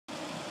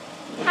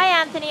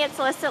Anthony at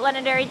Celeste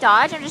Londonderry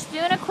Dodge. I'm just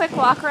doing a quick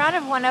walk around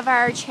of one of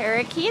our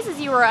Cherokees as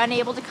you were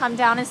unable to come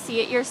down and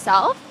see it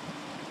yourself.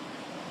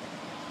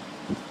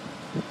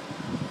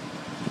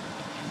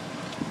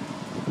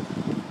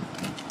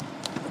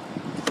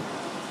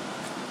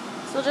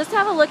 So we'll just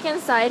have a look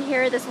inside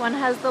here. This one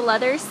has the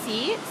leather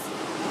seats,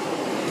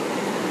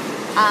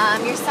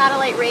 your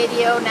satellite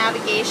radio,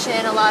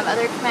 navigation, a lot of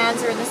other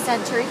commands are in the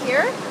center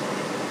here.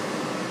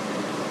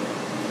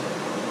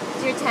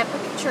 Your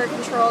temperature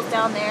controls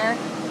down there,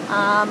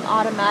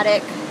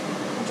 automatic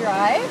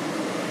drive,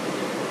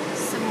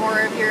 some more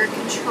of your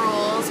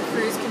controls,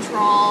 cruise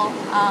control,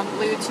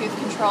 Bluetooth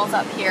controls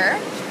up here.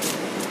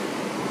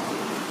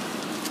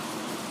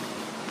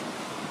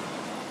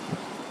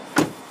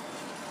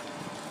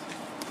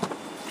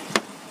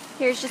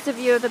 Here's just a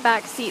view of the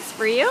back seats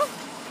for you.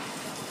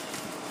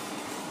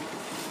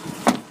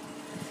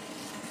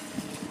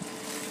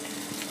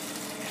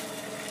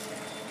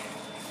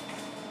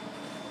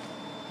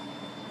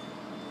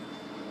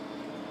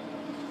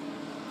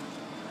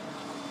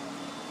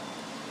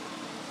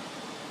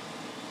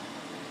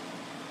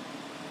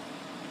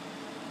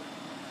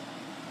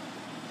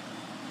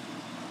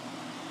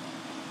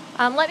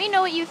 Let me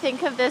know what you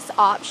think of this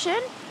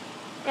option.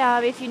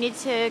 If you need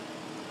to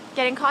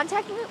get in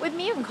contact with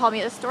me, you can call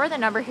me at the store. The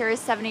number here is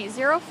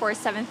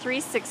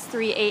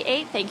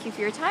 780-473-6388. Thank you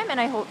for your time, and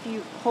I hope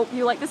you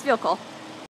like this vehicle.